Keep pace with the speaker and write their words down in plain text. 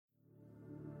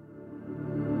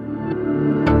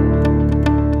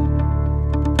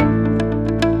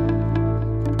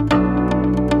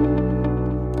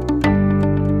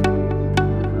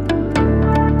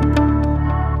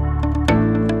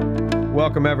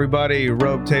Welcome, everybody.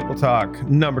 Rogue Table Talk,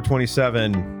 number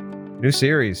 27. New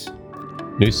series.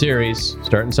 New series,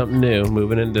 starting something new,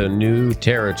 moving into new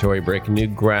territory, breaking new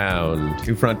ground.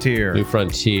 New frontier. New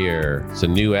frontier. It's a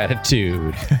new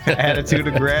attitude. Attitude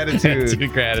of gratitude. Attitude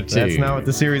of gratitude. That's not what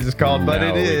the series is called, but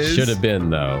it is. It should have been,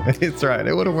 though. It's right.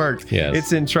 It would have worked. Yes.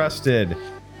 It's entrusted.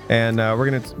 And we're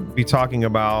going to be talking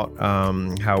about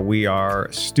how we are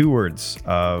stewards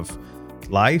of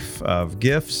life, of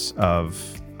gifts,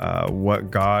 of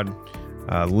what God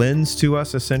lends to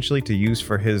us, essentially, to use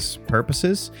for his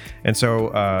purposes. And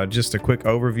so just a quick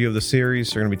overview of the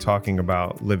series. We're going to be talking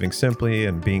about living simply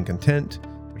and being content,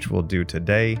 which we'll do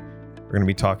today. We're going to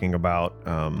be talking about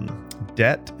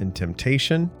debt and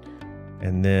temptation,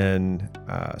 and then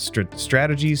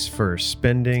strategies for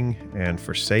spending and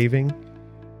for saving,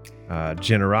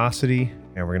 generosity,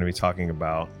 and we're going to be talking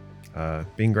about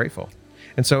being grateful.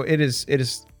 And so it is.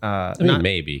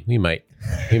 Maybe we might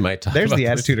talk. There's about the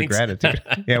those attitude of things. gratitude.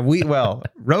 Yeah,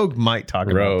 Rogue might talk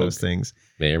about those things.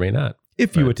 May or may not.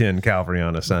 If you attend Calvary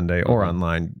on a Sunday or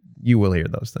online, you will hear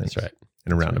those things. That's right.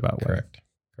 In a roundabout way.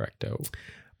 Correcto.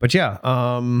 But yeah,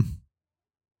 and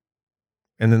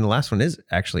then the last one is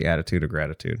actually attitude of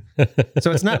gratitude.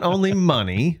 So it's not only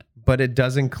money, but it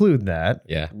does include that.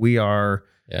 Yeah. We are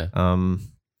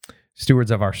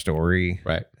stewards of our story.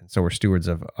 Right. And so we're stewards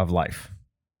of life,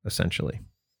 essentially.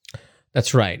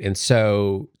 That's right. And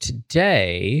so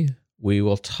today we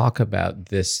will talk about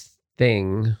this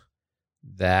thing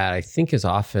that I think is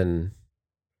often,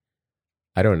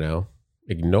 I don't know,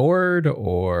 ignored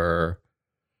or,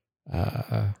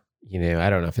 I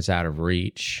don't know if it's out of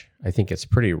reach. I think it's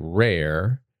pretty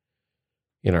rare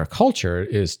in our culture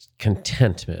is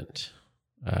contentment.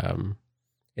 And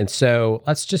so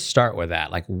let's just start with that.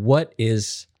 Like, what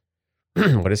is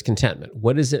contentment?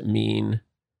 What does it mean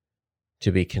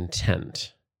to be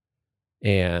content?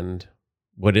 And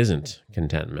what isn't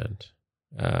contentment?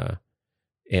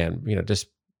 Just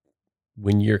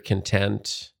when you're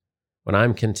content, when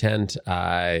I'm content,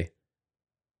 I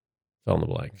fill in the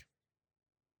blank.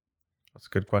 That's a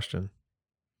good question.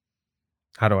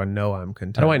 How do I know I'm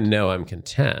content? How do I know I'm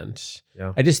content?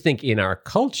 Yeah. I just think in our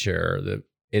culture,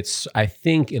 I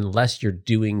think unless you're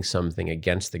doing something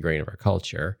against the grain of our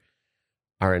culture,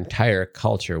 our entire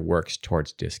culture works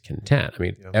towards discontent. I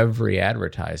mean, Every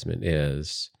advertisement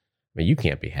is, you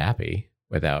can't be happy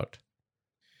without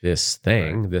this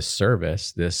thing, this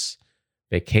service, this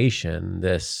vacation,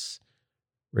 this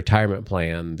retirement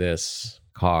plan, this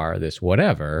car, this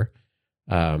whatever.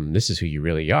 This is who you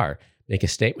really are. Make a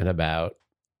statement about,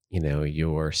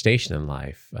 your station in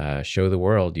life. Show the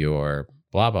world your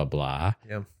blah, blah, blah.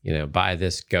 Yeah. Buy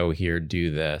this, go here, do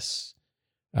this.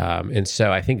 And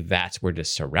so I think that's we're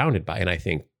just surrounded by. And I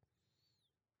think,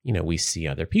 we see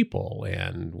other people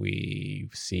and we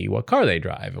see what car they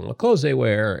drive and what clothes they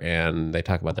wear, and they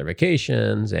talk about their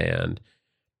vacations and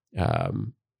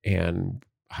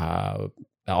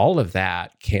all of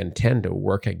that can tend to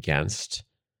work against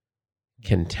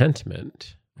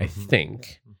contentment, I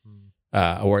think,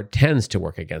 or it tends to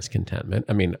work against contentment.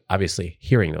 I mean, obviously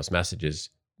hearing those messages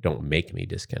don't make me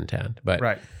discontent, but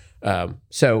Right.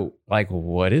 So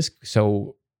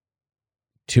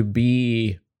to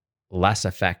be less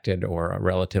affected or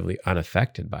relatively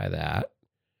unaffected by that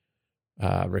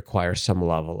requires some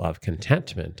level of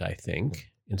contentment, I think.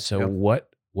 And so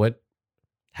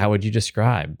how would you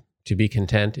describe to be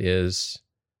content is?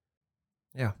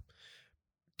 Yeah.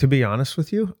 To be honest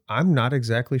with you, I'm not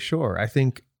exactly sure. I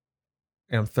think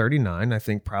I'm 39. I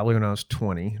think probably when I was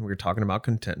 20, we were talking about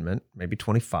contentment, maybe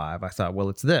 25. I thought, well,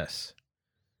 it's this.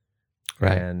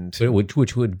 Right. And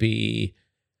which would be,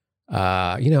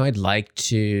 I'd like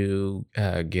to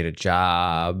get a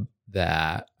job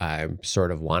that I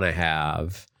sort of want to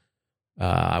have.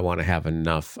 I want to have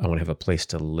enough. I want to have a place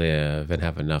to live and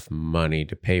have enough money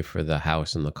to pay for the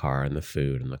house and the car and the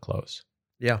food and the clothes.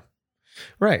 Yeah.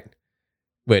 Right.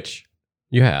 Which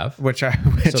you have. Which I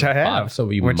have. So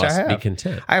you must be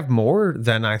content. I have more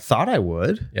than I thought I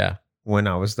would. Yeah. When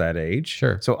I was that age.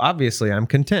 Sure. So obviously I'm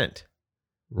content.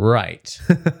 Right.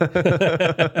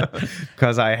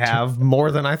 Because I have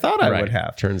more than I thought I would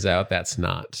have. Turns out that's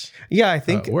not. Yeah, I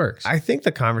think how it works. I think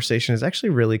the conversation is actually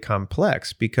really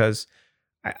complex because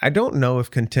I don't know if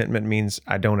contentment means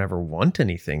I don't ever want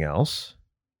anything else.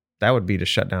 That would be to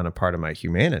shut down a part of my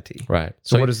humanity. Right.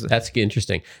 So what is that's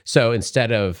interesting. So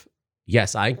instead of,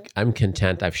 yes, I'm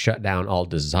content, I've shut down all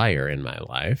desire in my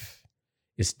life,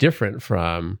 it's different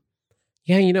from,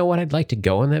 yeah, you know what, I'd like to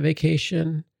go on that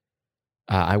vacation.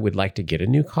 I would like to get a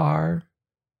new car,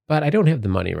 but I don't have the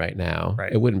money right now.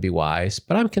 Right. It wouldn't be wise,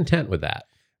 but I'm content with that.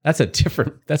 That's a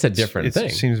different thing.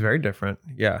 It seems very different.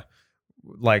 Yeah.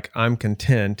 like I'm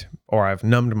content, or I've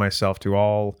numbed myself to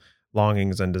all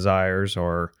longings and desires,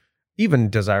 or even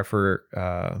desire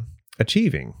for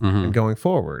achieving and going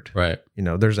forward. Right.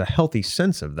 There's a healthy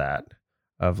sense of that,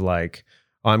 of like,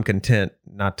 I'm content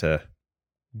not to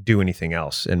do anything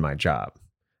else in my job.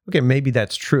 Okay, maybe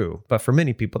that's true, but for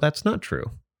many people, that's not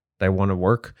true. They want to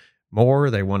work more.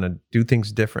 They want to do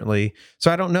things differently.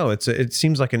 So I don't know. It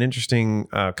seems like an interesting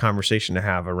conversation to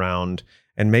have around,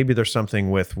 and maybe there's something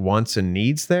with wants and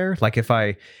needs there. Like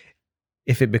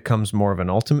if it becomes more of an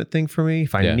ultimate thing for me,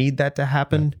 if I need that to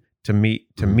happen to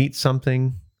meet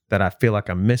something that I feel like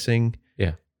I'm missing,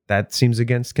 that seems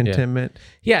against contentment.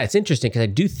 Yeah, it's interesting because I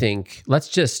do think,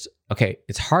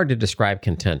 it's hard to describe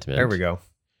contentment. There we go.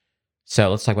 So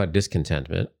let's talk about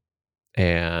discontentment.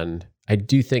 And I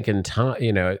do think in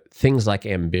time, things like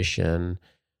ambition,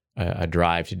 a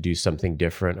drive to do something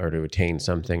different or to attain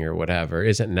something or whatever,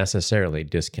 isn't necessarily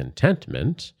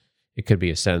discontentment. It could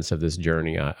be a sense of this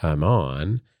journey I'm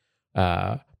on.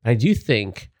 I do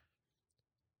think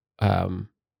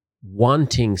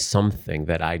wanting something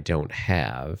that I don't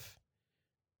have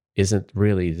isn't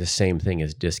really the same thing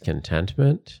as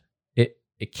discontentment.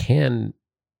 It can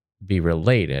be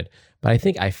related, but I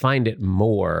think I find it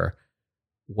more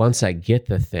once I get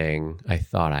the thing I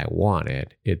thought I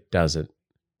wanted, it doesn't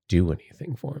do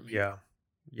anything for me. Yeah.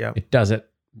 It doesn't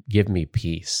give me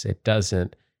peace. It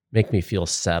doesn't make me feel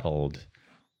settled.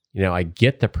 I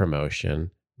get the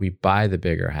promotion. We buy the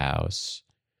bigger house.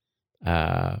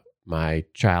 My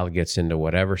child gets into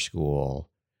whatever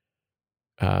school,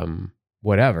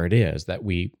 whatever it is that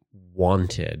we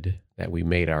wanted, that we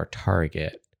made our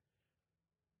target,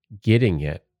 getting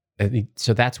it.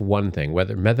 So that's one thing.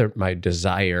 Whether my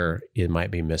desire, it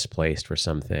might be misplaced for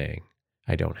something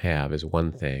I don't have, is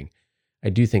one thing. I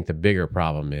do think the bigger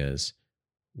problem is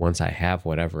once I have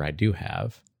whatever I do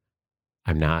have,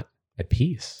 I'm not at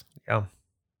peace. Yeah.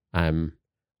 I'm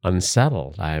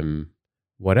unsettled. I'm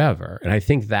whatever. And I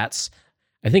think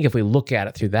if we look at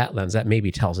it through that lens, that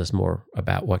maybe tells us more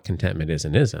about what contentment is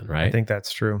and isn't, right? I think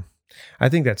that's true.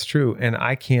 And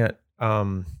I can't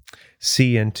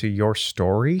see into your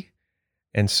story.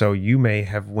 And so you may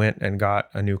have went and got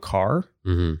a new car,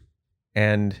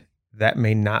 and that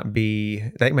may not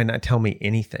tell me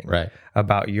anything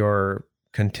about your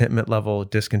contentment level,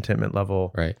 discontentment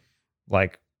level, right?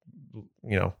 Like,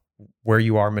 where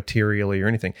you are materially or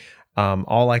anything.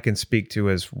 All I can speak to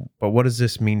is, but what does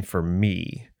this mean for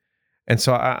me? And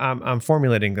so I'm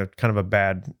formulating a kind of a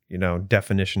bad,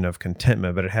 definition of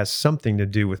contentment, but it has something to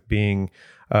do with being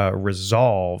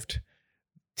resolved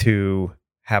to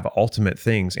have ultimate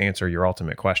things answer your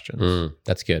ultimate questions.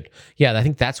 That's good. Yeah, I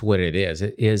think that's what it is.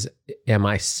 It is, am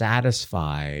I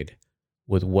satisfied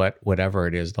with whatever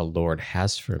it is the Lord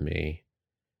has for me?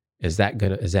 Is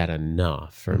that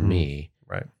enough for me?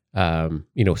 Right. So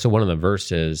one of the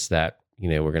verses that,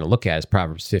 we're going to look at is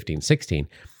Proverbs 15:16.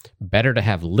 Better to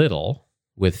have little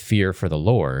with fear for the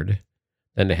Lord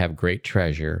than to have great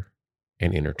treasure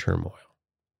and inner turmoil.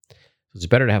 So it's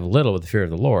better to have little with the fear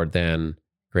of the Lord than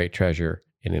great treasure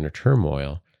and inner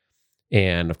turmoil.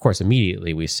 And of course,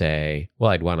 immediately we say,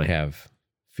 well, I'd want to have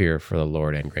fear for the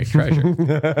Lord and great treasure. That's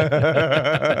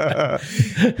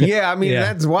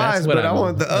wise, but I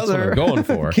want the other. That's what I'm going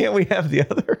for. Can't we have the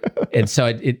other? And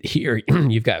so here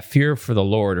you've got fear for the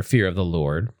Lord, or fear of the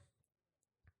Lord,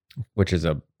 which is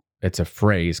it's a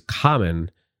phrase common,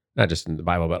 not just in the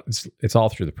Bible, but it's all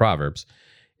through the Proverbs.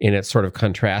 And it's sort of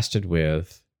contrasted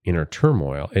with inner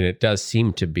turmoil. And it does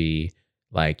seem to be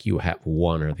like you have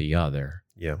one or the other.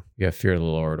 Yeah. You have fear of the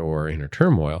Lord or inner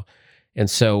turmoil. And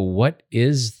so what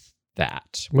is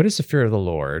that? What is the fear of the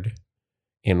Lord?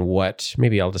 And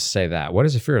maybe I'll just say that. What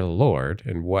is the fear of the Lord?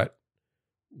 And what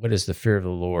is the fear of the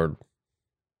Lord?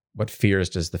 What fears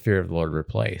does the fear of the Lord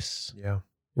replace? Yeah.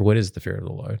 What is the fear of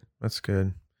the Lord? That's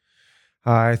good.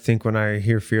 I think when I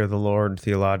hear fear of the Lord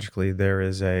theologically, there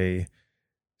is a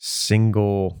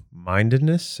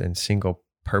single-mindedness and single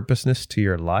purposeness to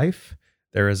your life.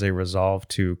 There is a resolve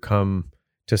to come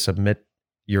to submit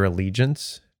your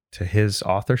allegiance to his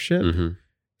authorship,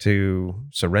 to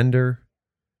surrender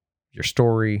your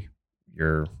story,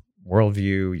 your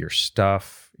worldview, your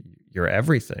stuff, your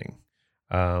everything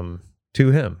to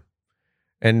him,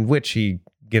 and which he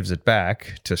gives it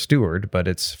back to steward, but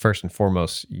it's first and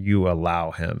foremost, you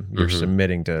allow him. You're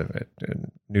submitting to,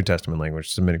 New Testament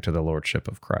language, submitting to the lordship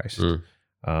of Christ.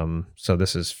 So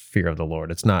this is fear of the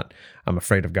Lord. It's not, I'm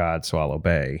afraid of God, so I'll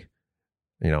obey.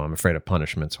 I'm afraid of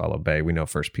punishment, so I'll obey. We know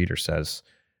 1 Peter says,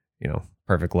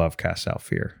 perfect love casts out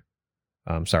fear.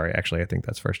 Actually, I think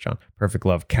that's 1 John. Perfect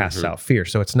love casts out fear.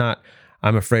 So it's not,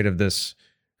 I'm afraid of this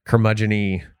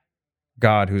curmudgeon-y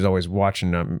God who's always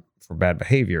watching them for bad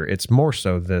behavior. It's more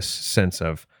so this sense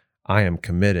of, I am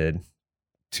committed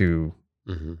to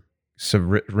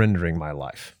surrendering my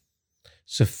life.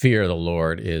 So fear of the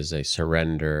Lord is a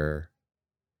surrender.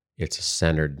 It's a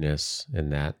centeredness in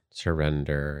that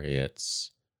surrender.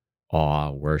 It's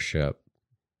awe, worship,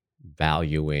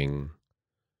 valuing,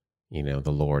 the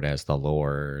Lord as the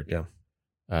Lord.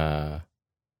 Yeah.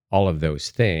 All of those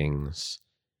things.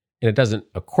 And it doesn't,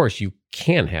 of course, you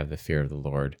can have the fear of the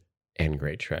Lord and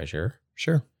great treasure.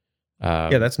 Sure.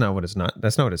 That's not what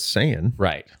it's saying.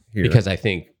 Right. Here. Because I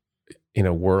think in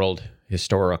a world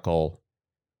historical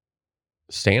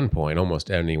standpoint,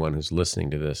 almost anyone who's listening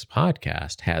to this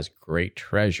podcast has great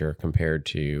treasure compared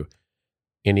to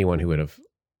anyone who would have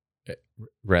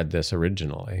read this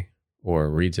originally or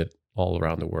reads it all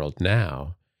around the world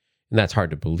now. And that's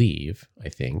hard to believe, I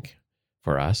think,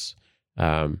 for us.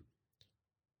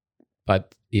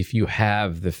 But if you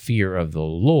have the fear of the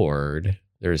Lord,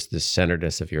 there's this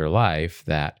centeredness of your life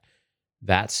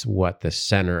that's what the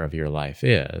center of your life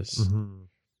is. Mm-hmm.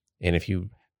 And if you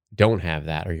don't have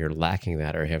that, or you're lacking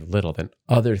that, or have little, then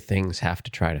other things have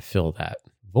to try to fill that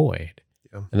void.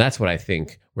 Yeah. And that's what I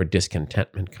think where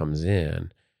discontentment comes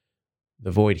in.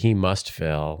 The void he must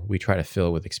fill, we try to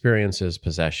fill with experiences,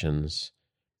 possessions,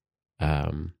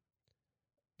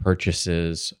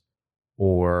 purchases,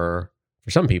 or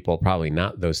for some people, probably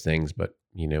not those things, but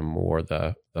more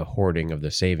the hoarding of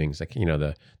the savings, like,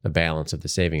 the balance of the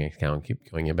saving account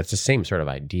keep going in. But it's the same sort of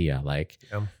idea. Like,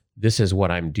 This is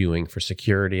what I'm doing for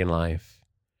security in life.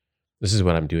 This is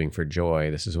what I'm doing for joy.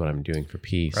 This is what I'm doing for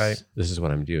peace. Right. This is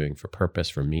what I'm doing for purpose,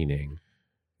 for meaning.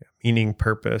 Meaning,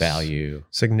 purpose, value,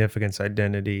 significance,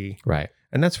 identity. Right.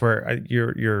 And that's where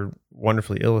you're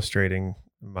wonderfully illustrating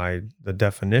the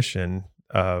definition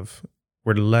of,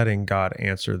 we're letting God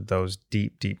answer those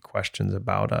deep, deep questions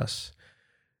about us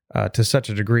to such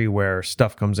a degree where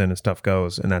stuff comes in and stuff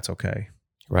goes, and that's okay.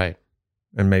 Right.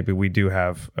 And maybe we do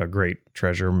have a great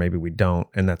treasure, maybe we don't,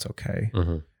 and that's okay.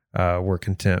 Mm-hmm. We're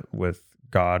content with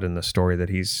God and the story that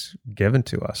he's given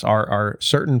to us, our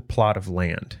certain plot of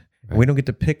land. Right. We don't get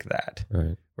to pick that.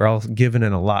 Right. We're all given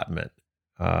an allotment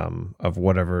of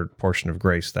whatever portion of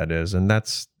grace that is. And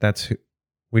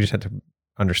we just have to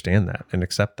understand that and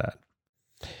accept that.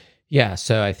 Yeah.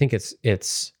 So I think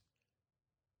it's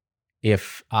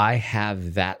if I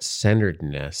have that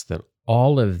centeredness, then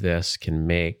all of this can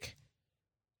make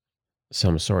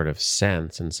some sort of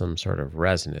sense and some sort of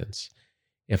resonance.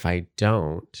 If I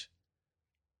don't,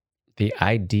 the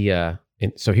idea,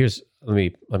 and so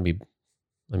let me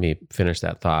finish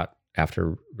that thought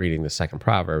after reading the second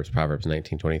Proverbs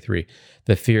 19:23.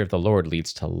 The fear of the Lord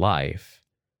leads to life,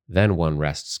 then one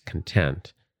rests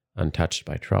content, untouched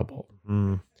by trouble.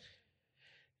 Mm.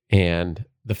 And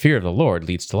the fear of the Lord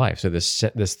leads to life. So this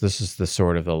is the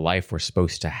sort of the life we're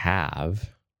supposed to have.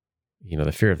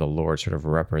 The fear of the Lord sort of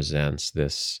represents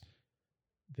this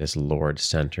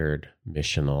Lord-centered,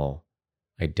 missional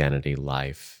identity,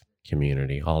 life,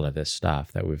 community, all of this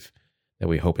stuff that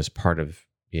we hope is part of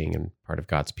being in part of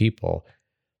God's people.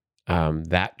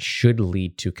 That should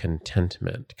lead to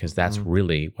contentment, because that's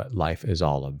really what life is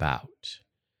all about.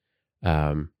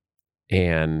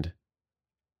 And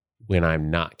when I'm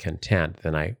not content,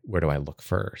 then where do I look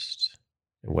first?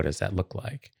 And what does that look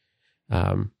like?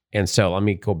 And so let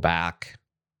me go back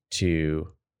to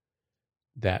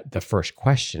that. The first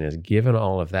question is, given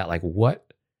all of that, like,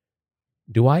 what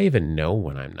do I even know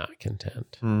when I'm not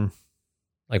content?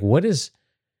 Like,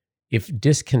 if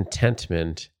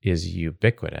discontentment is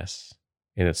ubiquitous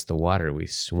and it's the water we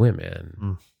swim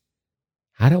in,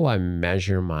 how do I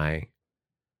measure my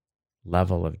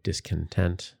level of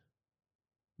discontentment?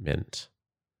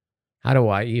 How do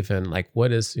I even,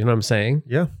 what is, what I'm saying?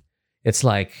 Yeah. It's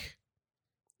like,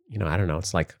 I don't know,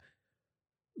 it's like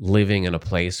living in a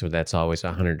place where that's always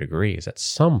 100 degrees. At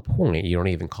some point, you don't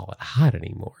even call it hot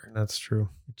anymore. That's true.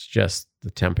 It's just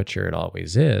the temperature it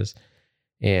always is.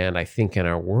 And I think in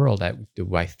our world,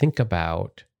 do I think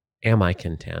about, am I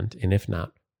content? And if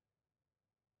not,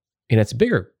 and it's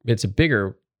a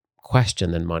bigger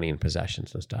question than money and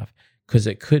possessions and stuff, because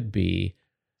it could be,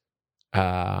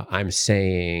 I'm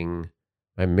saying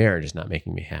my marriage is not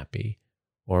making me happy,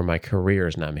 or my career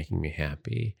is not making me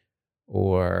happy,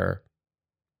 or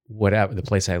whatever, the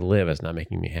place I live is not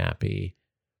making me happy.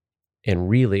 And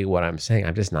really what I'm saying,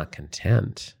 I'm just not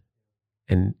content.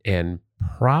 And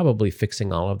probably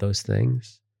fixing all of those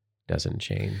things doesn't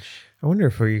change. I wonder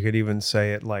if you could even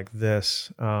say it like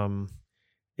this.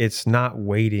 It's not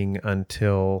waiting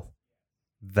until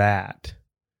that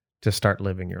to start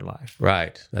living your life.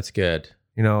 Right. That's good.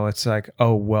 It's like,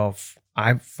 oh, well,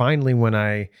 when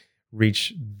I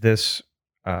reach this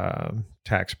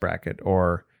tax bracket,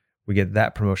 or we get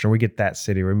that promotion, or we get that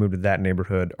city, or we move to that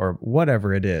neighborhood, or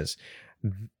whatever it is.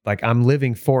 Like I'm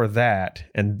living for that.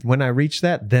 And when I reach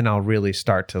that, then I'll really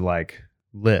start to like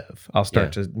live. I'll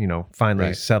start to,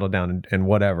 finally settle down and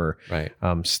whatever,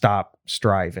 stop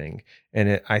striving.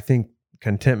 And I think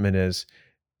contentment is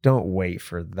don't wait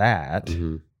for that,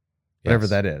 whatever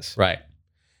that is. Right.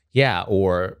 Yeah.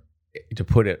 Or to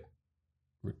put it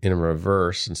in a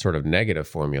reverse and sort of negative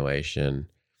formulation,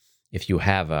 if you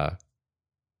have a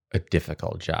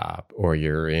difficult job, or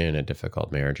you're in a difficult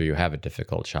marriage, or you have a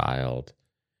difficult child,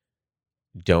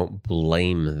 don't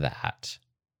blame that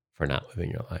for not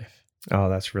living your life. Oh,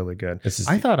 that's really good.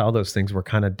 I thought all those things were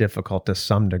kind of difficult to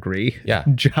some degree. Yeah.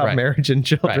 Job, marriage, and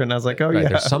children. I was like, oh, yeah.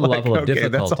 There's some level of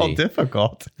difficulty. That's all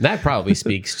difficult. That probably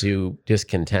speaks to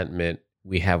discontentment.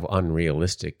 We have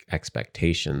unrealistic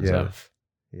expectations of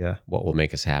what will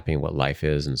make us happy and what life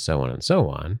is, and so on and so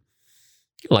on.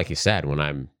 Like you said,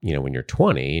 when you're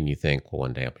 20 and you think, well,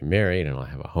 one day I'll be married and I'll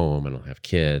have a home and I'll have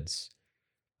kids,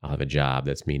 I'll have a job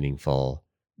that's meaningful,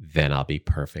 then I'll be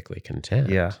perfectly content.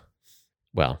 Yeah.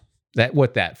 Well,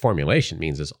 what that formulation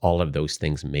means is all of those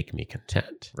things make me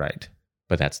content. Right.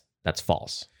 But that's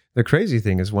false. The crazy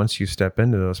thing is once you step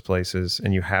into those places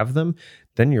and you have them,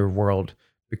 then your world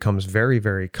becomes very,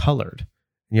 very colored.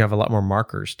 And you have a lot more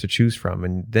markers to choose from.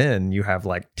 And then you have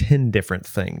like 10 different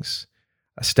things.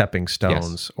 Stepping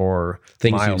stones or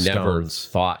things milestones. You never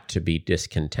thought to be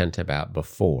discontent about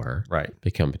before,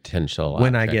 become potential.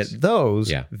 When I get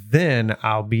those, then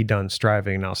I'll be done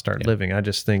striving and I'll start living. I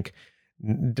just think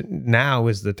now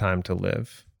is the time to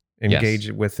live.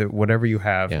 Engage with it. Whatever you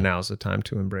have, now's the time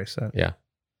to embrace that. Yeah.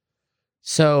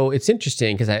 So it's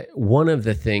interesting because one of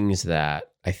the things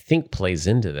that I think plays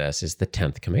into this is the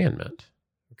 10th commandment.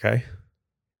 Okay.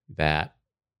 That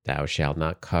thou shalt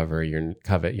not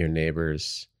covet your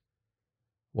neighbor's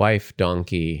wife,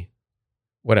 donkey,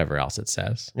 whatever else it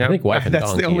says. Yep. I think wife and donkey.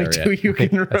 That's the only two you can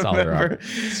remember. That's all there are.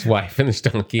 It's wife and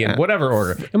donkey in whatever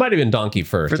order. It might have been donkey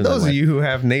first. For those of you who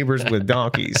have neighbors with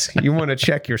donkeys, you want to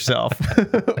check yourself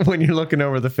when you're looking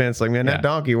over the fence. Like, man, that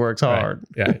donkey works hard.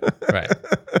 Yeah, right.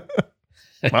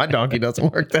 My donkey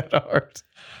doesn't work that hard.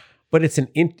 But it's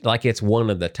one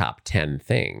of the top 10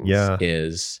 things. Yeah.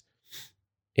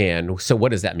 And so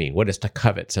what does that mean? What does to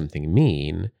covet something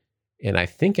mean? And I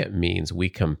think it means we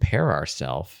compare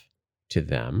ourselves to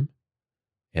them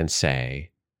and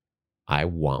say, I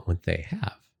want what they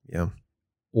have. Yeah.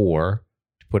 Or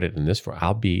to put it in this form,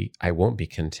 I won't be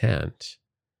content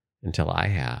until I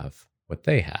have what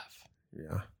they have.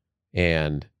 Yeah.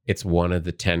 And it's one of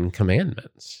the 10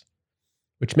 commandments,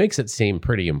 which makes it seem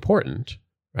pretty important,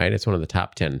 right? It's one of the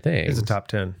top 10 things. It's a top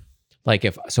 10. Like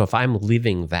if I'm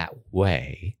living that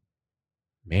way,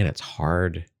 man, it's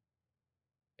hard.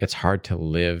 It's hard to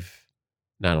live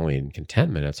not only in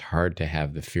contentment, it's hard to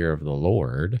have the fear of the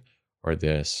Lord or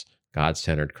this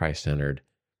God-centered, Christ-centered,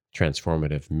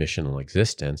 transformative missional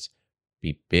existence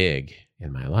be big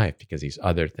in my life because these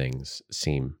other things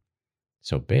seem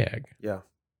so big. Yeah.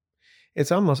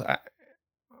 It's almost,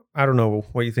 I don't know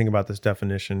what you think about this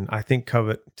definition. I think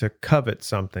to covet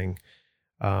something,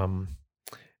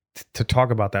 to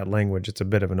talk about that language, it's a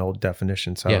bit of an old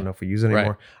definition, so I don't know if we use it anymore.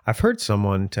 Right. I've heard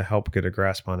someone to help get a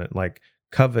grasp on it, like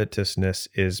covetousness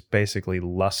is basically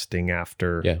lusting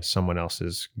after someone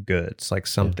else's goods, like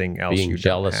something else being you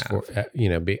jealous don't have.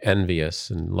 For, be envious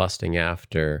and lusting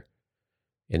after.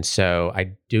 And so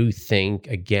I do think,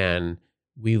 again,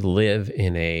 we live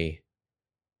in a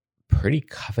pretty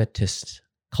covetous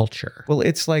culture. Well,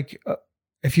 it's like,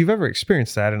 if you've ever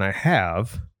experienced that, and I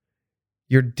have,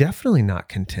 you're definitely not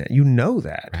content. You know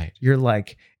that. Right. You're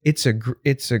like, it's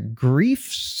a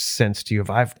grief sense to you of,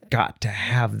 I've got to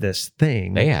have this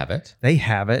thing. They have it.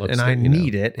 And I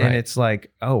need it. Right. And it's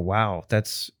like, oh, wow,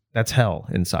 that's hell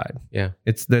inside. Yeah.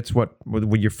 That's what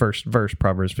with your first verse,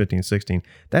 Proverbs 15:16,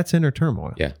 that's inner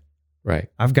turmoil. Yeah. Right.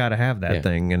 I've got to have that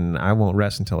thing, and I won't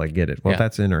rest until I get it. Well,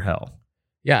 that's inner hell.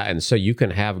 Yeah. And so you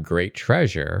can have great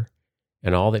treasure,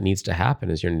 and all that needs to happen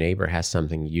is your neighbor has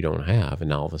something you don't have,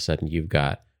 and all of a sudden you've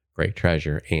got great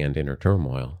treasure and inner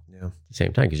turmoil at the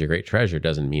same time, because your great treasure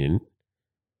doesn't mean,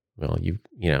 well,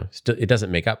 it doesn't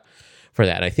make up for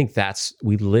that. And I think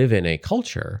we live in a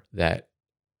culture that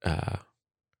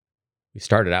we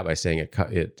started out by saying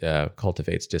it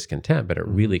cultivates discontent, but it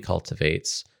really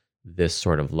cultivates this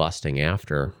sort of lusting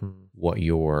after what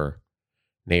your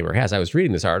neighbor has. I was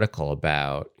reading this article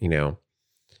about,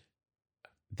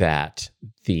 that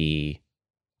the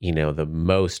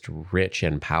most rich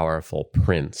and powerful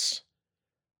prince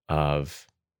of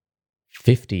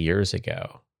 50 years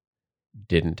ago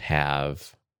didn't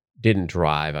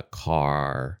drive a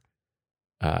car,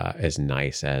 as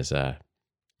nice as a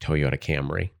Toyota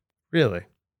Camry. Really?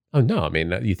 Oh, no. I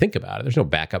mean, you think about it. There's no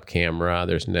backup camera.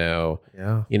 There's no,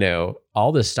 Yeah.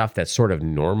 all this stuff that's sort of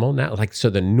normal now. Like, so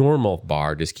the normal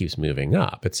bar just keeps moving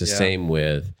up. It's the same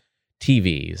with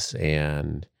TVs.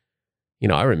 And,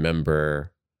 I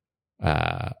remember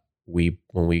when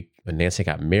Nancy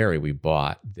got married, we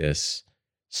bought this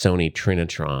Sony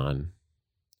Trinitron.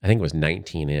 I think it was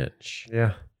 19-inch.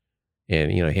 Yeah.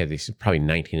 And, he had these probably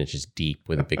 19 inches deep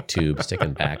with a big tube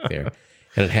sticking back there.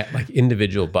 And it had like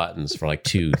individual buttons for like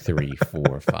 2, 3,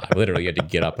 4, 5. Literally, you had to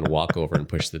get up and walk over and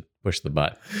push the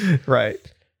button. Right.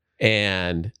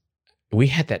 And we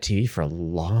had that TV for a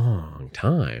long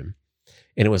time.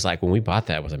 And it was like, when we bought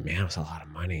that, it was like, man, it was a lot of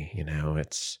money.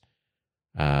 It's,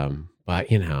 but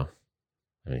you gotta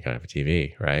have a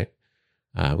TV, right?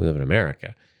 We live in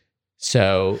America.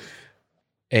 So,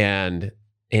 and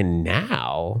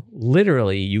now,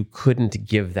 literally, you couldn't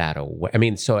give that away. I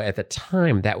mean, so at the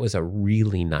time, that was a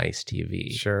really nice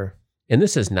TV. Sure. And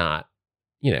this is not,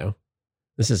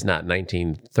 this is not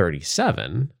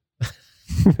 1937.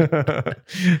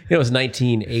 It was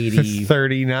 1980.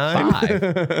 39.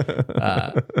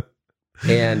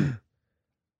 And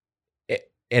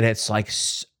it's like,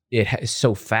 it's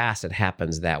so fast it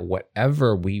happens that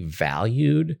whatever we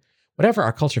valued, whatever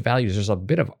our culture values, there's a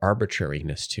bit of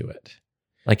arbitrariness to it.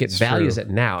 Like it values it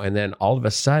now. And then all of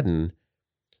a sudden,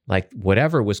 like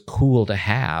whatever was cool to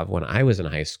have when I was in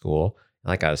high school,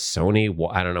 like a Sony,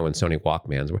 I don't know when Sony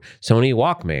Walkmans were, Sony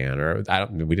Walkman, or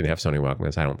we didn't have Sony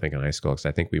Walkmans, I don't think, in high school, because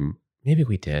I think maybe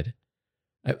we did.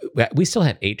 We still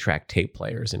had 8-track tape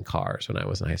players in cars when I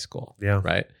was in high school. Yeah.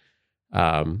 Right.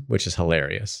 Which is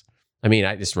hilarious. I mean,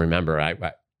 I just remember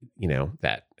that,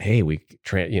 hey, we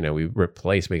got a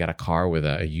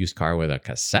used car with a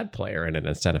cassette player in it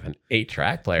instead of an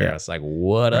 8-track player. Yeah. It's like,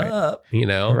 what up?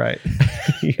 Right.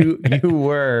 you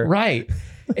were. Right.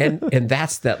 And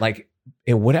that's that, like,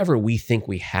 and whatever we think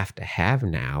we have to have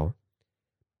now,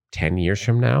 10 years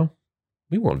from now,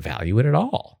 we won't value it at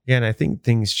all. Yeah, and I think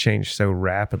things change so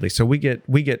rapidly. So we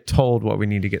get told what we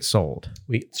need to get sold.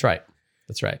 That's right.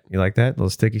 That's right. You like that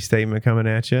little sticky statement coming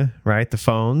at you, right? The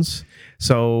phones.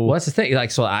 So, well, that's the thing.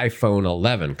 Like, so iPhone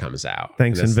 11 comes out.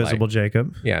 Thanks, Invisible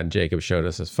Jacob. Yeah, and Jacob showed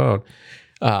us his phone,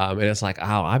 and it's like, oh,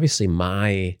 obviously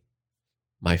my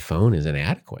phone is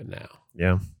inadequate now.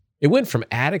 Yeah, it went from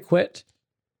adequate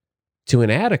to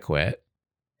inadequate,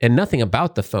 and nothing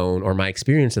about the phone or my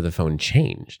experience of the phone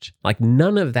changed. Like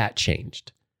none of that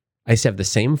changed. I still have the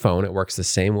same phone. It works the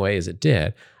same way as it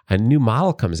did. A new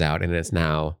model comes out, and it's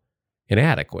now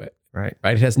inadequate. Right.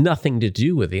 It has nothing to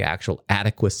do with the actual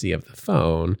adequacy of the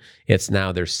phone. It's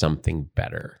now there's something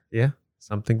better. Yeah,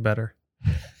 something better.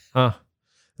 Huh.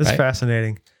 This is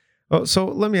fascinating. Oh, so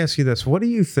let me ask you this. What do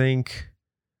you think,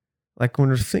 like when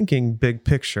we're thinking big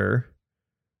picture,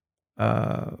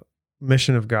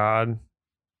 mission of God,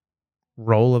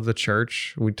 role of the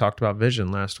church, we talked about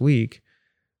vision last week,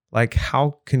 like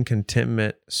how can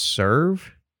contentment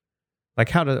serve?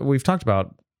 Like we've talked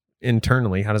about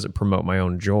internally, how does it promote my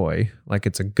own joy? Like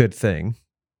it's a good thing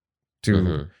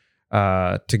to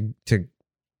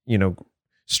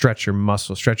stretch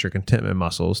your contentment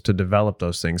muscles to develop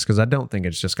those things, because I don't think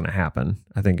it's just going to happen.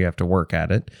 I think you have to work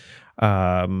at it.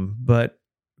 But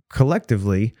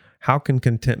collectively, how can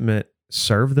contentment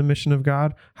serve the mission of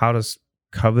God? How does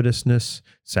covetousness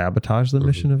sabotage the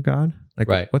mission of God?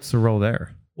 Like, what's the role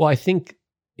there? Well, I think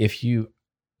if you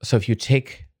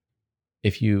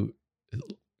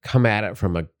come at it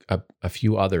from a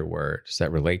few other words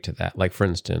that relate to that, like for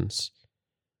instance,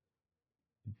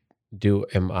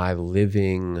 am I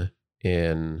living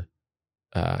in?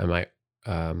 Am I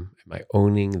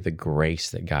owning the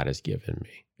grace that God has given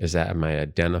me? Am I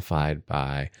identified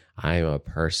by I am a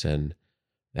person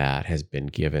that has been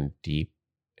given deep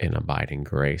and abiding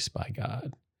grace by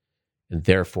God, and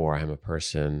therefore I'm a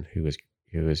person who is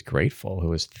grateful,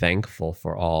 who is thankful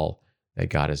for all that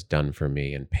God has done for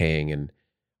me, and paying an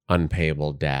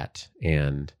unpayable debt,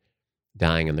 and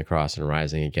dying on the cross and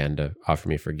rising again to offer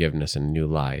me forgiveness and new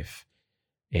life.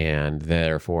 And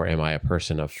therefore, am I a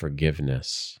person of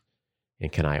forgiveness?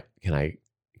 And can I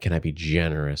be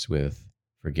generous with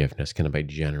forgiveness? Can I be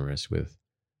generous with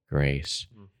grace?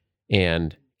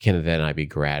 And can then I be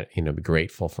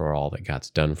grateful for all that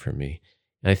God's done for me?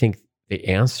 And I think the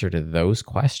answer to those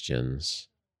questions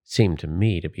seem to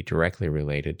me to be directly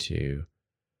related to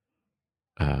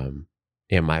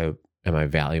am I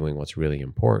valuing what's really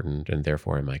important, and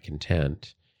therefore am I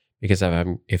content? Because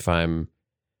if I'm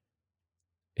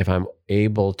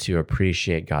able to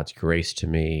appreciate God's grace to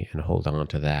me and hold on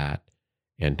to that,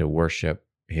 and to worship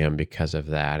Him because of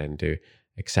that, and to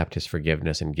accept his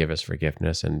forgiveness and give us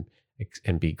forgiveness and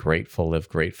be grateful, live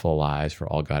grateful lives for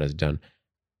all God has done,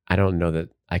 I don't know that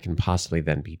I can possibly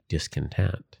then be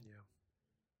discontent.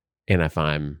 Yeah. And if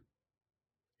I'm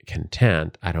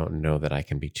content, I don't know that I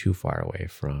can be too far away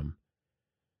from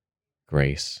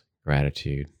grace,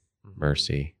 gratitude,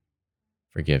 mercy,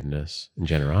 forgiveness, and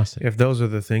generosity. If those are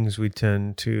the things we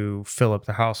tend to fill up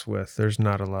the house with, there's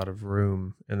not a lot of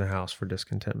room in the house for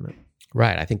discontentment.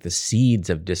 Right. I think the seeds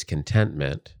of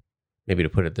discontentment, maybe to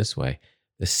put it this way,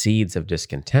 the seeds of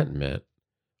discontentment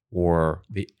or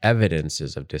the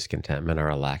evidences of discontentment are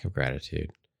a lack of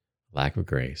gratitude, lack of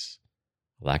grace,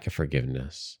 lack of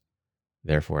forgiveness,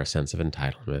 therefore a sense of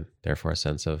entitlement, therefore a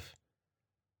sense of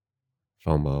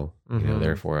FOMO,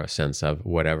 therefore a sense of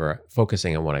whatever,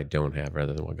 focusing on what I don't have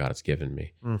rather than what God has given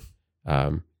me.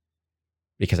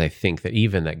 Because I think that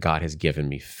even that God has given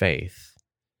me faith,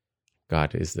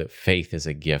 faith is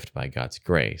a gift by God's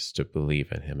grace to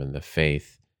believe in him. And the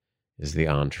faith is the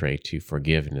entree to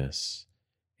forgiveness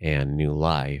and new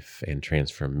life and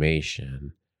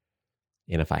transformation.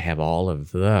 And if I have all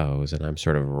of those and I'm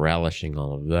sort of relishing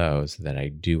all of those that I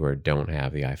do or don't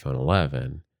have the iPhone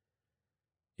 11,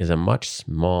 is a much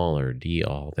smaller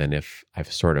deal than if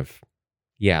I've sort of,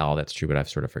 all that's true, but I've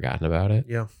sort of forgotten about it.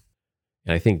 Yeah.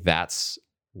 And I think that's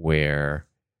where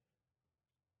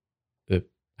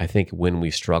I think when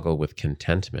we struggle with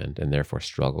contentment and therefore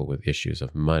struggle with issues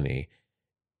of money,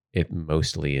 it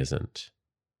mostly isn't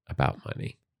about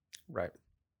money. Right.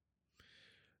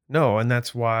 No, and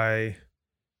that's why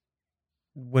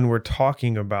when we're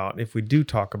talking about, if we do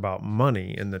talk about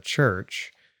money in the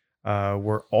church,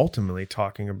 we're ultimately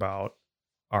talking about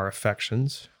our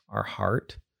affections, our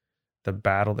heart, the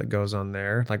battle that goes on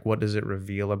there. Like, what does it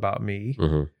reveal about me?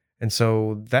 Mm-hmm. And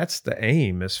so that's the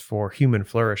aim, is for human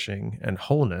flourishing and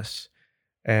wholeness.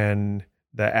 And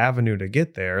the avenue to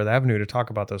get there, the avenue to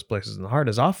talk about those places in the heart,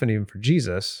 is often, even for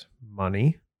Jesus,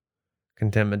 money,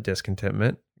 contentment,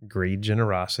 discontentment, greed,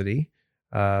 generosity,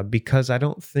 because I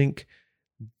don't think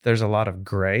there's a lot of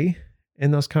gray in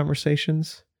those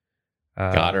conversations.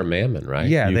 God or mammon, right?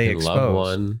 Yeah, you they can expose. love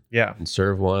one and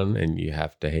serve one, and you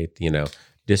have to hate,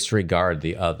 disregard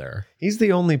the other. He's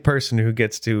the only person who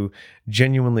gets to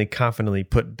genuinely, confidently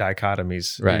put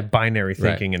dichotomies, binary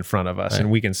thinking in front of us.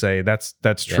 And we can say that's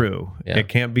true. Yeah. It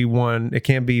can't be one, it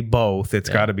can't be both. It's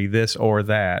got to be this or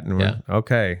that. And we're,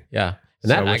 okay. Yeah. And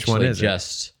so that which actually one is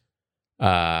just,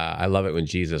 I love it when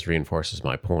Jesus reinforces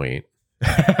my point.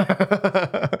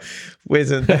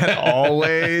 Isn't that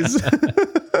always?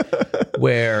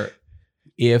 Where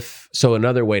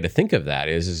another way to think of that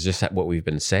is just what we've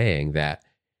been saying, that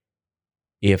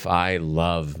if I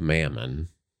love mammon,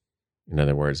 in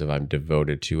other words, if I'm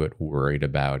devoted to it, worried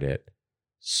about it,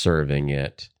 serving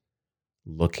it,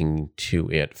 looking to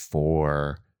it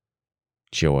for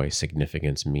joy,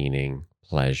 significance, meaning,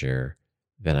 pleasure,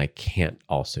 then I can't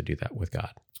also do that with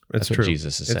God. That's what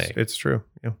Jesus is saying. It's true.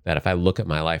 Yeah. That if I look at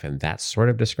my life and that sort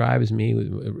of describes me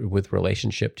with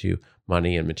relationship to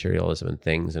money and materialism and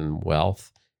things and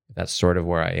wealth, if that's sort of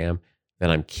where I am, then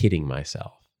I'm kidding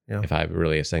myself. Yeah. If I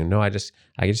really am saying, no, I just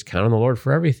count on the Lord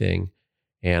for everything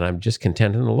and I'm just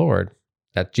content in the Lord,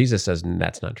 that Jesus says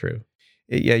that's not true.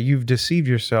 Yeah, you've deceived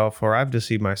yourself, or I've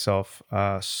deceived myself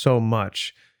so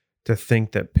much to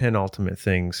think that penultimate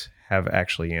things have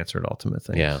actually answered ultimate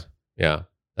things. Yeah.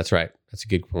 That's right. That's a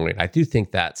good point. I do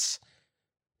think that's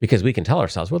because we can tell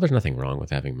ourselves, well, there's nothing wrong with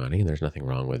having money, and there's nothing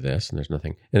wrong with this, and there's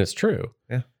nothing, and it's true.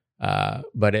 Yeah.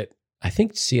 But I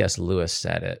think C.S. Lewis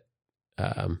said it.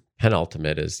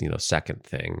 Penultimate is, second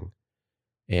thing,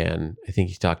 and I think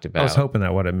he talked about. I was hoping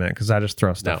that what it meant, because I just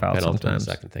throw stuff out sometimes.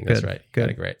 Second thing. That's right.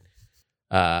 Good. Great.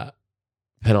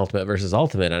 Penultimate versus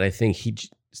ultimate, and I think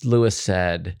Lewis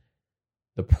said,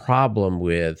 the problem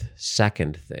with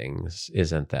second things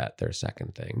isn't that they're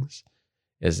second things,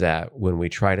 is that when we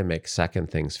try to make second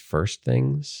things first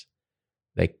things,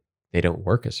 they don't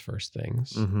work as first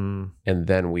things. Mm-hmm. And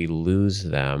then we lose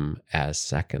them as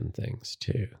second things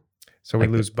too. So we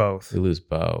lose both. We lose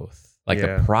both.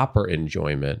 The proper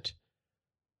enjoyment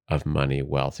of money,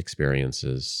 wealth,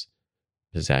 experiences,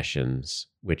 possessions,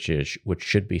 which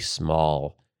should be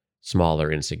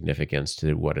smaller in significance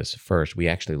to what is first, we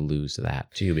actually lose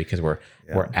that too, because we're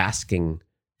asking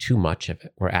too much of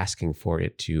it. We're asking for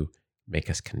it to make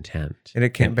us content, and it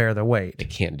can't bear the weight. It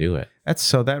can't do it.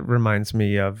 That reminds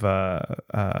me of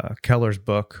Keller's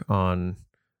book on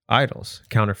idols,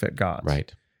 counterfeit gods.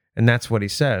 Right. And that's what he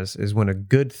says, is when a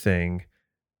good thing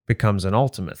becomes an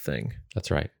ultimate thing.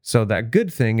 That's right. So that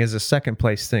good thing is a second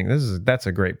place thing. That's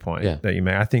a great point that you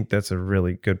made. I think that's a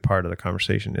really good part of the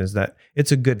conversation, is that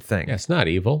it's a good thing. Yeah, it's not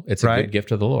evil. It's a good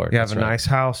gift of the Lord. You have a nice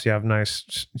house, you have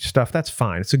nice stuff. That's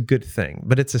fine. It's a good thing,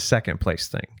 but it's a second place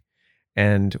thing.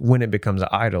 And when it becomes an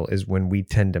idol is when we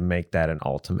tend to make that an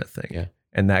ultimate thing. Yeah.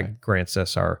 And that grants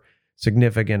us our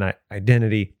significant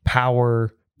identity,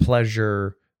 power,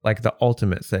 pleasure, like the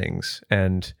ultimate things.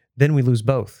 And then we lose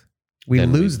both. We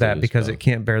lose that because it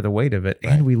can't bear the weight of it.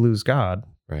 Right. And we lose God,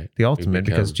 the ultimate,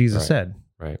 because Jesus said,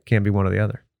 can't be one or the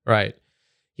other. Right.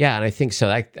 Yeah. And I think so.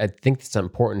 I think it's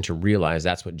important to realize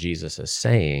that's what Jesus is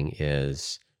saying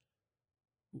is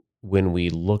when we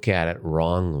look at it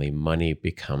wrongly, money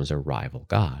becomes a rival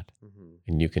God. Mm-hmm.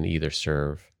 And you can either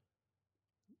serve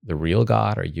the real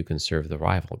God or you can serve the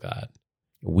rival God.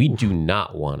 We do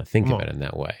not want to think of it in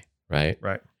that way, right?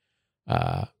 Right.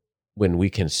 When we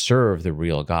can serve the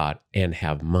real God and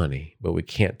have money, but we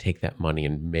can't take that money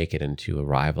and make it into a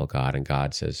rival God. And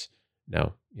God says,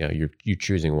 no, you're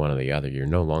choosing one or the other. You're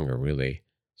no longer really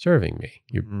serving me.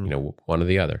 You're, one or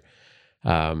the other.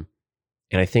 And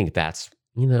I think that's,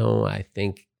 I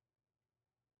think,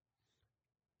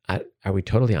 are we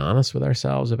totally honest with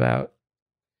ourselves about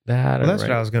that? Well, that's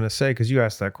what I was going to say, because you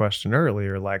asked that question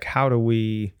earlier, like, how do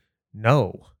we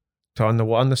know? So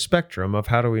on the spectrum of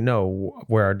how do we know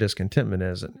where our discontentment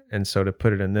is? And so to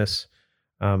put it in this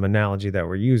analogy that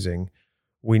we're using,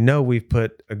 we know we've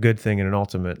put a good thing in an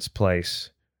ultimate place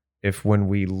if when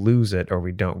we lose it or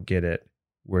we don't get it,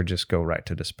 we're just go right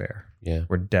to despair. Yeah.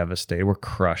 We're devastated. We're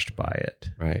crushed by it.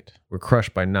 Right. We're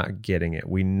crushed by not getting it.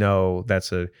 We know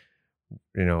that's a,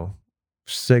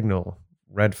 signal,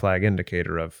 red flag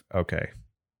indicator of, okay,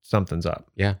 something's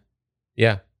up. Yeah.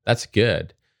 Yeah. That's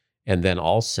good. And then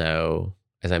also,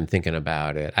 as I'm thinking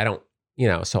about it, I don't,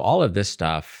 so all of this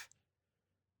stuff,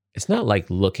 it's not like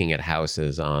looking at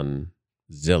houses on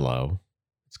Zillow.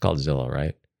 It's called Zillow,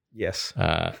 right? Yes.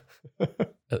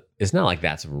 It's not like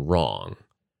that's wrong.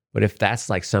 But if that's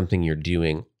like something you're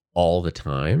doing all the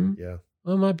time,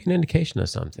 well, it might be an indication of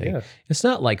something. Yeah. It's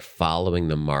not like following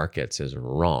the markets is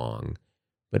wrong.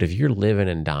 But if you're living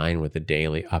and dying with the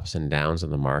daily ups and downs of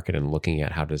the market and looking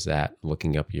at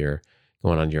looking up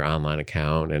going on your online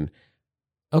account, and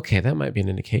okay, that might be an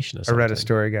indication of something. I read a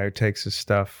story, a guy who takes his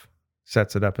stuff,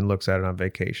 sets it up, and looks at it on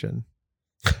vacation.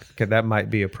 Okay, that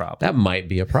might be a problem. That might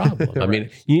be a problem. Right. I mean,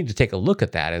 you need to take a look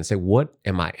at that and say, what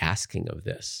am I asking of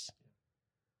this?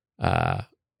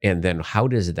 And then how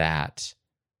does that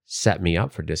set me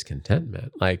up for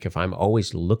discontentment? Like if I'm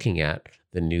always looking at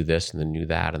the new this and the new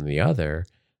that and the other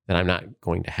that I'm not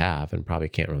going to have and probably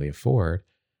can't really afford,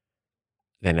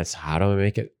 then it's how do I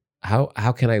make it?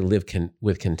 How can I live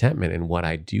with contentment in what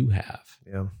I do have?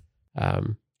 Yeah.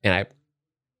 And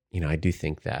I do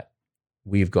think that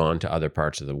we've gone to other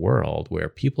parts of the world where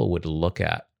people would look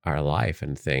at our life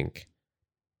and think,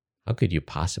 how could you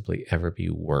possibly ever be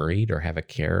worried or have a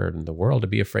care in the world to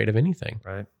be afraid of anything?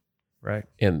 Right. Right.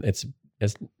 And it's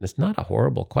not a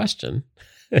horrible question.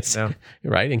 It's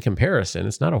right. In comparison,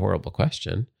 it's not a horrible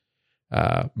question.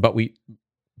 But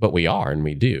we are, and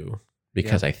we do,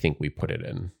 because I think we put it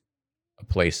in a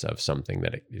place of something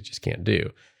that it just can't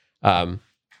do.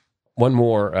 One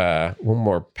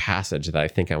more passage that I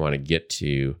think I want to get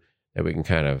to that we can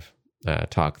kind of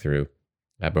talk through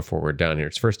before we're done here.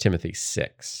 It's 1 Timothy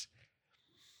 6.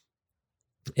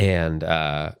 And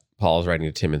Paul's writing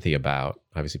to Timothy about,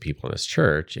 obviously, people in his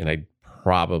church, and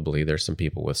there's some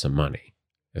people with some money,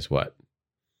 is what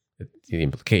the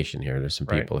implication here. There's some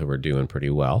people who are doing pretty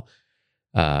well.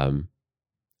 And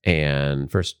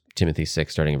 1 Timothy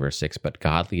 6, starting in verse 6, but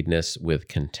godliness with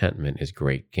contentment is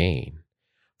great gain.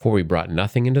 For we brought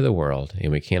nothing into the world,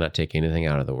 and we cannot take anything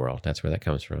out of the world. That's where that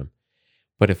comes from.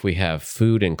 But if we have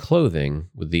food and clothing,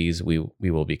 with these we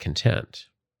will be content.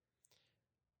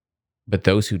 But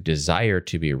those who desire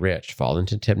to be rich fall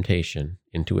into temptation,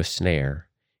 into a snare,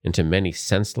 into many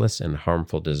senseless and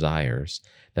harmful desires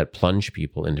that plunge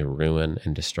people into ruin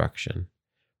and destruction.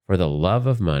 For the love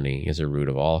of money is a root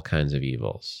of all kinds of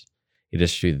evils. It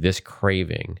is through this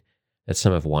craving that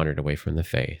some have wandered away from the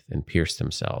faith and pierced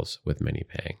themselves with many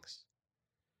pangs.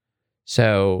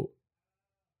 So,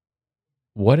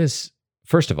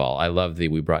 first of all, I love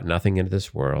we brought nothing into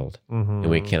this world, and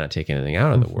we cannot take anything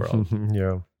out of the world.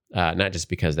 Not just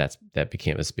because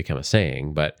it's become a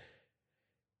saying, but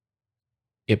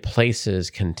it places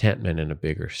contentment in a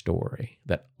bigger story,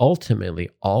 that ultimately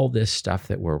all this stuff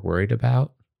that we're worried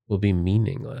about will be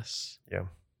meaningless. Yeah.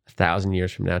 1,000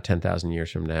 years from now, 10,000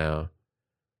 years from now,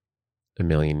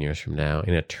 1,000,000 years from now,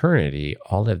 in eternity,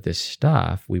 all of this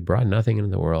stuff, we brought nothing into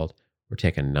the world. We're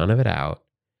taking none of it out.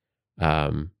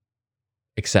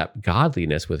 Except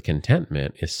godliness with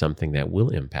contentment is something that will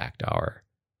impact our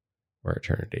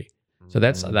eternity. So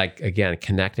that's like, again,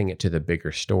 connecting it to the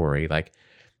bigger story, like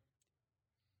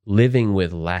living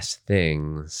with less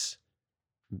things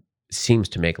seems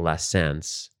to make less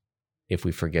sense if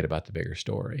we forget about the bigger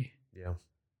story. Yeah.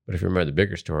 But if you remember the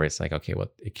bigger story, it's like, okay,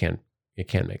 well, it can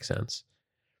make sense.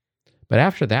 But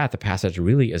after that, the passage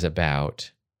really is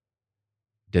about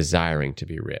desiring to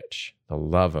be rich, the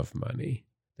love of money,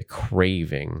 the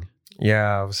craving.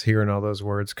 Yeah, I was hearing all those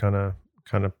words kind of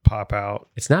pop out.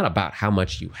 It's not about how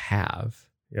much you have.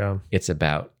 Yeah. It's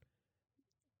about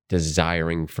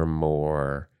desiring for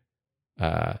more,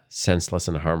 senseless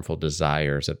and harmful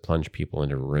desires that plunge people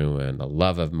into ruin. The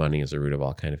love of money is the root of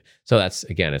all kind of. So that's,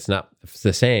 again, it's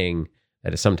the saying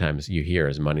that sometimes you hear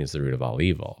is money is the root of all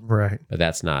evil. Right. But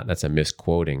that's a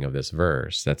misquoting of this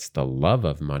verse. That's the love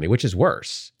of money, which is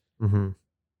worse. Mm-hmm.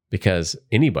 Because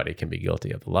anybody can be guilty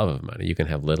of the love of money. You can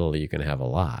have little, you can have a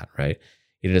lot, right?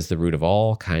 It is the root of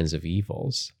all kinds of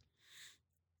evils.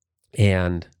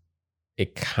 And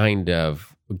it kind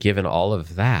of, given all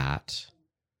of that,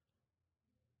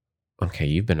 okay,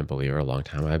 you've been a believer a long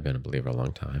time. I've been a believer a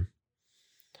long time.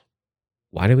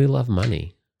 Why do we love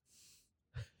money?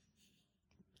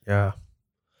 Yeah.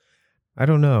 I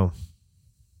don't know.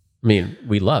 I mean,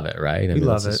 we love it, right? We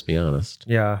love let's just be honest.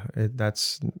 Yeah,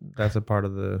 that's a part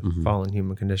of the fallen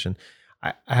human condition.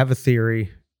 I have a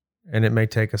theory, and it may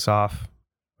take us off,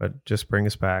 but just bring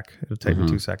us back. It'll take me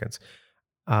 2 seconds.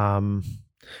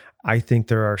 I think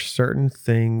there are certain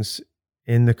things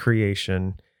in the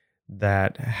creation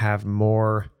that have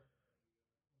more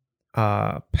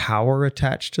power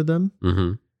attached to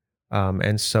them.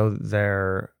 And so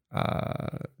their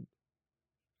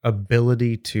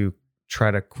ability to try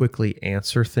to quickly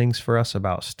answer things for us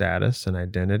about status and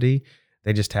identity,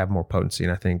 they just have more potency.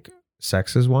 And I think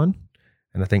sex is one,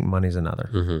 and I think money's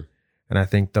another. And I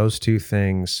think those two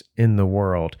things in the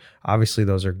world, obviously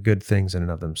those are good things in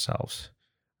and of themselves.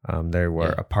 They were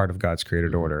a part of God's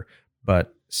created order,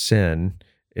 but sin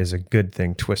is a good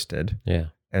thing twisted. Yeah.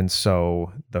 And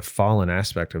so the fallen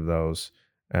aspect of those,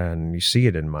 and you see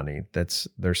it in money,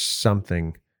 there's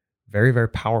something very, very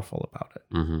powerful about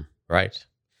it. Right.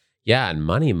 Yeah. And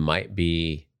money might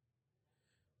be,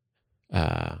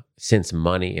 since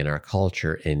money in our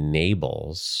culture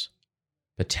enables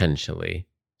potentially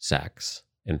sex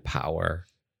and power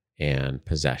and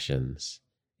possessions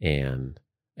and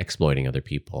exploiting other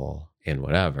people and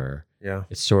whatever. Yeah.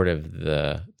 It's sort of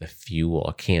the fuel,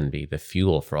 it can be the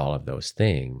fuel for all of those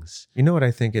things. You know what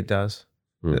I think it does?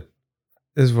 This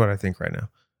is what I think right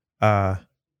now.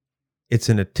 It's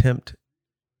an attempt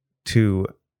to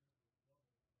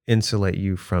insulate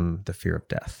you from the fear of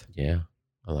death. Yeah,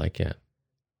 I like it.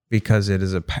 Because it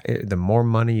is the more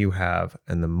money you have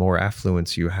and the more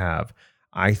affluence you have,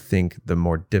 I think the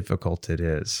more difficult it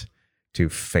is to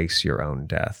face your own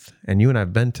death. And you and I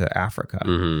have been to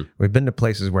Africa. We've been to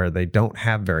places where they don't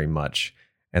have very much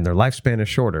and their lifespan is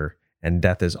shorter and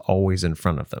death is always in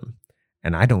front of them.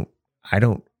 And I don't,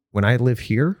 when I live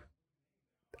here,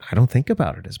 I don't think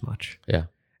about it as much. Yeah.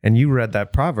 And you read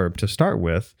that proverb to start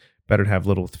with, better to have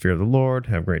little with the fear of the Lord,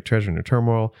 have great treasure in the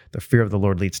turmoil. The fear of the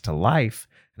Lord leads to life.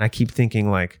 And I keep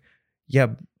thinking like, yeah,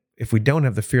 if we don't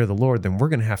have the fear of the Lord, then we're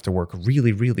going to have to work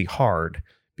really, really hard.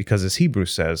 Because as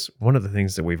Hebrews says, one of the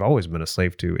things that we've always been a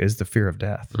slave to is the fear of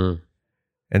death.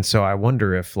 And so I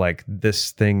wonder if like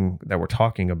this thing that we're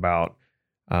talking about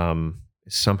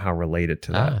is somehow related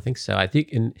to that. I think so. I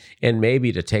think, and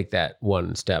maybe to take that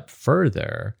one step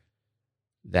further,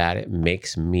 that it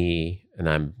makes me, and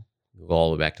I'm go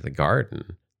all the way back to the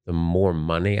garden, the more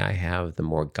money I have, the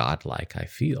more godlike I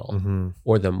feel,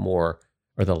 or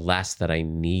the less that I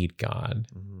need God.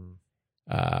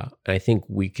 And I think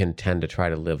we can tend to try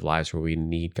to live lives where we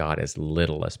need God as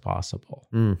little as possible.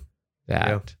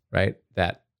 Right?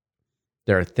 That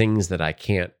there are things that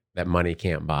that money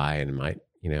can't buy, and might,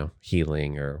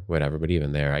 healing or whatever, but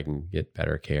even there I can get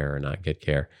better care or not get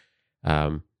care.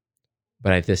 But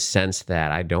I have this sense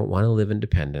that I don't want to live in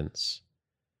dependence.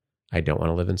 I don't want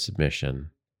to live in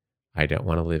submission. I don't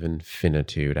want to live in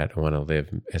finitude. I don't want to live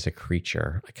as a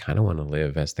creature. I kind of want to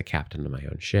live as the captain of my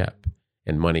own ship.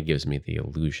 And money gives me the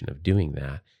illusion of doing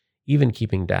that, even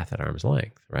keeping death at arm's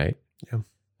length, right? Yeah.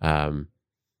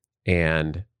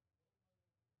 And,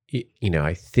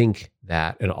 I think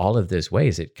that in all of those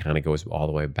ways, it kind of goes all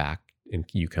the way back, and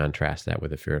you contrast that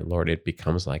with the fear of the Lord, it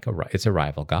becomes like it's a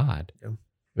rival God. Yeah.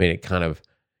 I mean, it kind of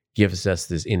gives us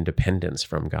this independence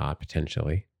from God,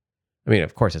 potentially. I mean,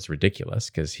 of course, it's ridiculous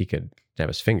because he could snap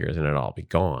his fingers and it'd all be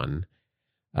gone.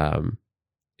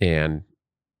 And,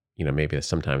 maybe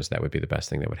sometimes that would be the best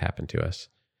thing that would happen to us.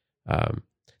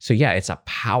 So yeah, it's a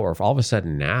powerful. All of a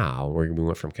sudden now we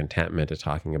went from contentment to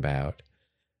talking about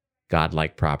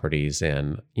godlike properties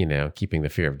and keeping the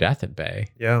fear of death at bay.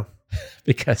 Yeah,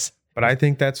 because. But I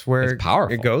think that's where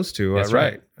it goes to. That's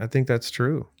right. I think that's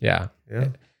true. Yeah.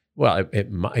 Well,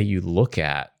 you look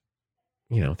at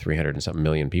 300 and something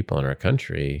million people in our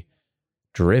country,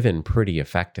 driven pretty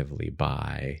effectively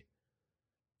by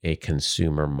a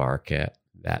consumer market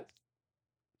that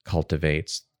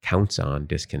counts on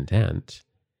discontent.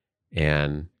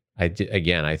 And I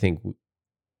think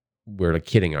we're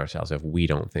kidding ourselves if we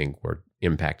don't think we're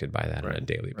impacted by that on a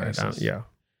daily basis. Yeah.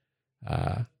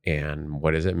 And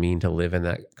what does it mean to live in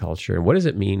that culture? And what does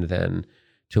it mean then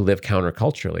to live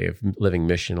counterculturally? If living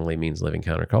missionally means living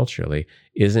counterculturally,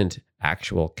 isn't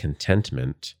actual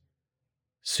contentment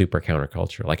super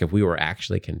countercultural? Like if we were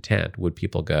actually content, would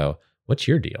people go, "What's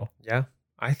your deal?" Yeah,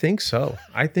 I think so.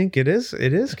 I think it is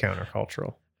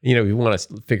countercultural. We want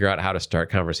to figure out how to start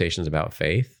conversations about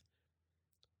faith.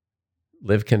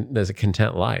 Live as a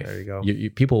content life. There you go.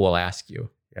 People will ask you.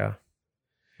 Yeah.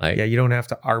 You don't have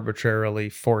to arbitrarily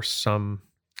force some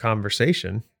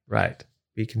conversation. Right.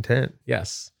 Be content.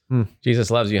 Yes.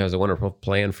 Jesus loves you, has a wonderful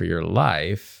plan for your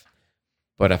life.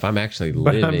 But if I'm actually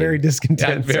living... But I'm very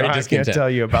discontent, I can't tell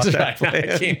you about that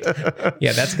plan.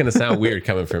 Yeah, that's going to sound weird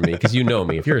coming from me because you know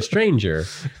me. If you're a stranger,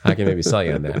 I can maybe sell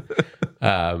you on that.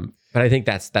 But I think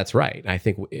that's right. I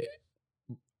think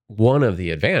one of the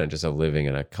advantages of living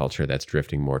in a culture that's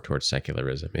drifting more towards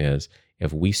secularism is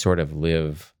if we sort of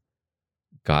live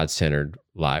God-centered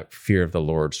life, fear of the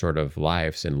Lord sort of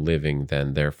lives and living,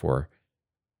 then therefore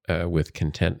with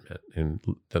contentment and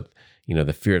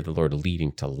the fear of the Lord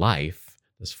leading to life,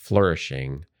 this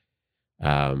flourishing.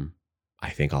 I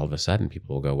think all of a sudden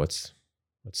people will go, "What's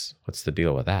the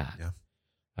deal with that?"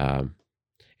 Yeah.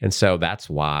 And so that's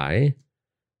why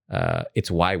it's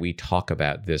why we talk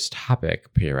about this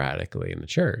topic periodically in the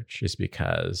church, is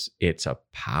because it's a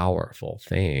powerful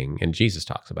thing, and Jesus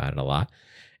talks about it a lot.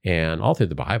 And all through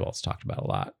the Bible, it's talked about a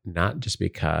lot, not just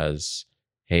because,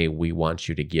 hey, we want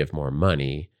you to give more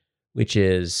money, which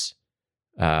is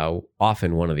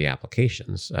often one of the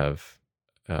applications of,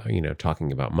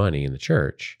 talking about money in the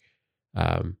church.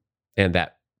 And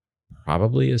that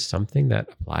probably is something that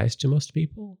applies to most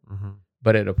people,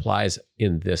 but it applies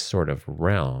in this sort of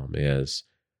realm is,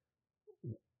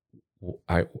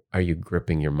 are you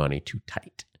gripping your money too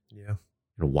tight? Yeah.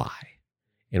 And why?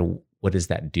 And what is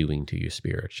that doing to you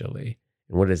spiritually?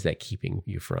 And what is that keeping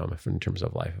you from in terms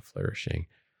of life of flourishing?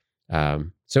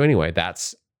 So anyway,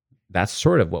 that's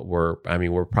sort of what we're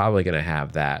probably going to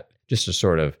have that, just to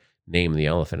sort of name the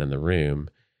elephant in the room.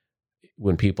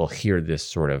 When people hear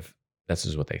this this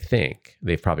is what they think.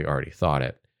 They've probably already thought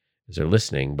it as they're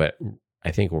listening, but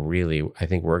I think we're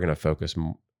going to focus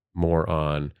more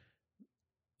on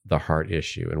the heart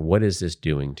issue. And what is this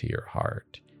doing to your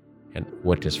heart? And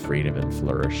what does freedom and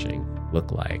flourishing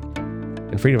look like?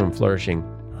 And freedom and flourishing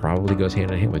probably goes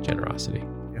hand in hand with generosity.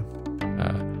 Yeah.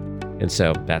 And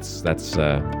so that's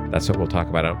what we'll talk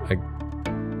about.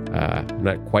 I'm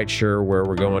not quite sure where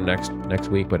we're going next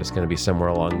week, but it's going to be somewhere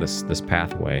along this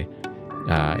pathway.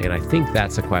 And I think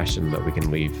that's a question that we can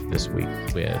leave this week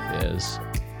with is,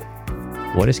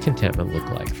 what does contentment look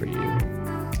like for you?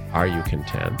 Are you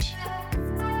content?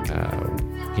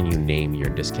 Can you name your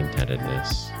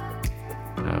discontentedness?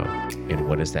 And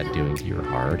what is that doing to your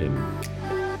heart? And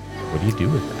what do you do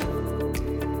with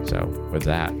that? So with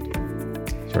that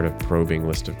sort of probing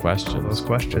list of questions,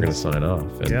 we're going to sign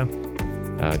off.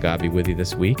 And, God be with you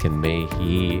this week, and may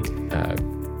He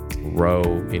grow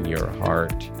in your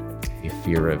heart a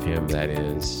fear of Him that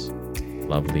is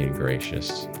lovely and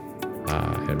gracious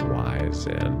and wise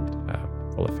and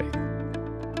full of faith.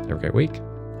 Have a great week.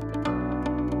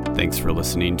 Thanks for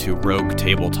listening to Rogue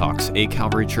Table Talks, a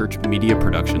Calvary Church Media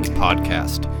Productions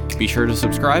podcast. Be sure to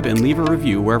subscribe and leave a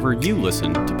review wherever you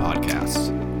listen to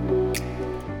podcasts.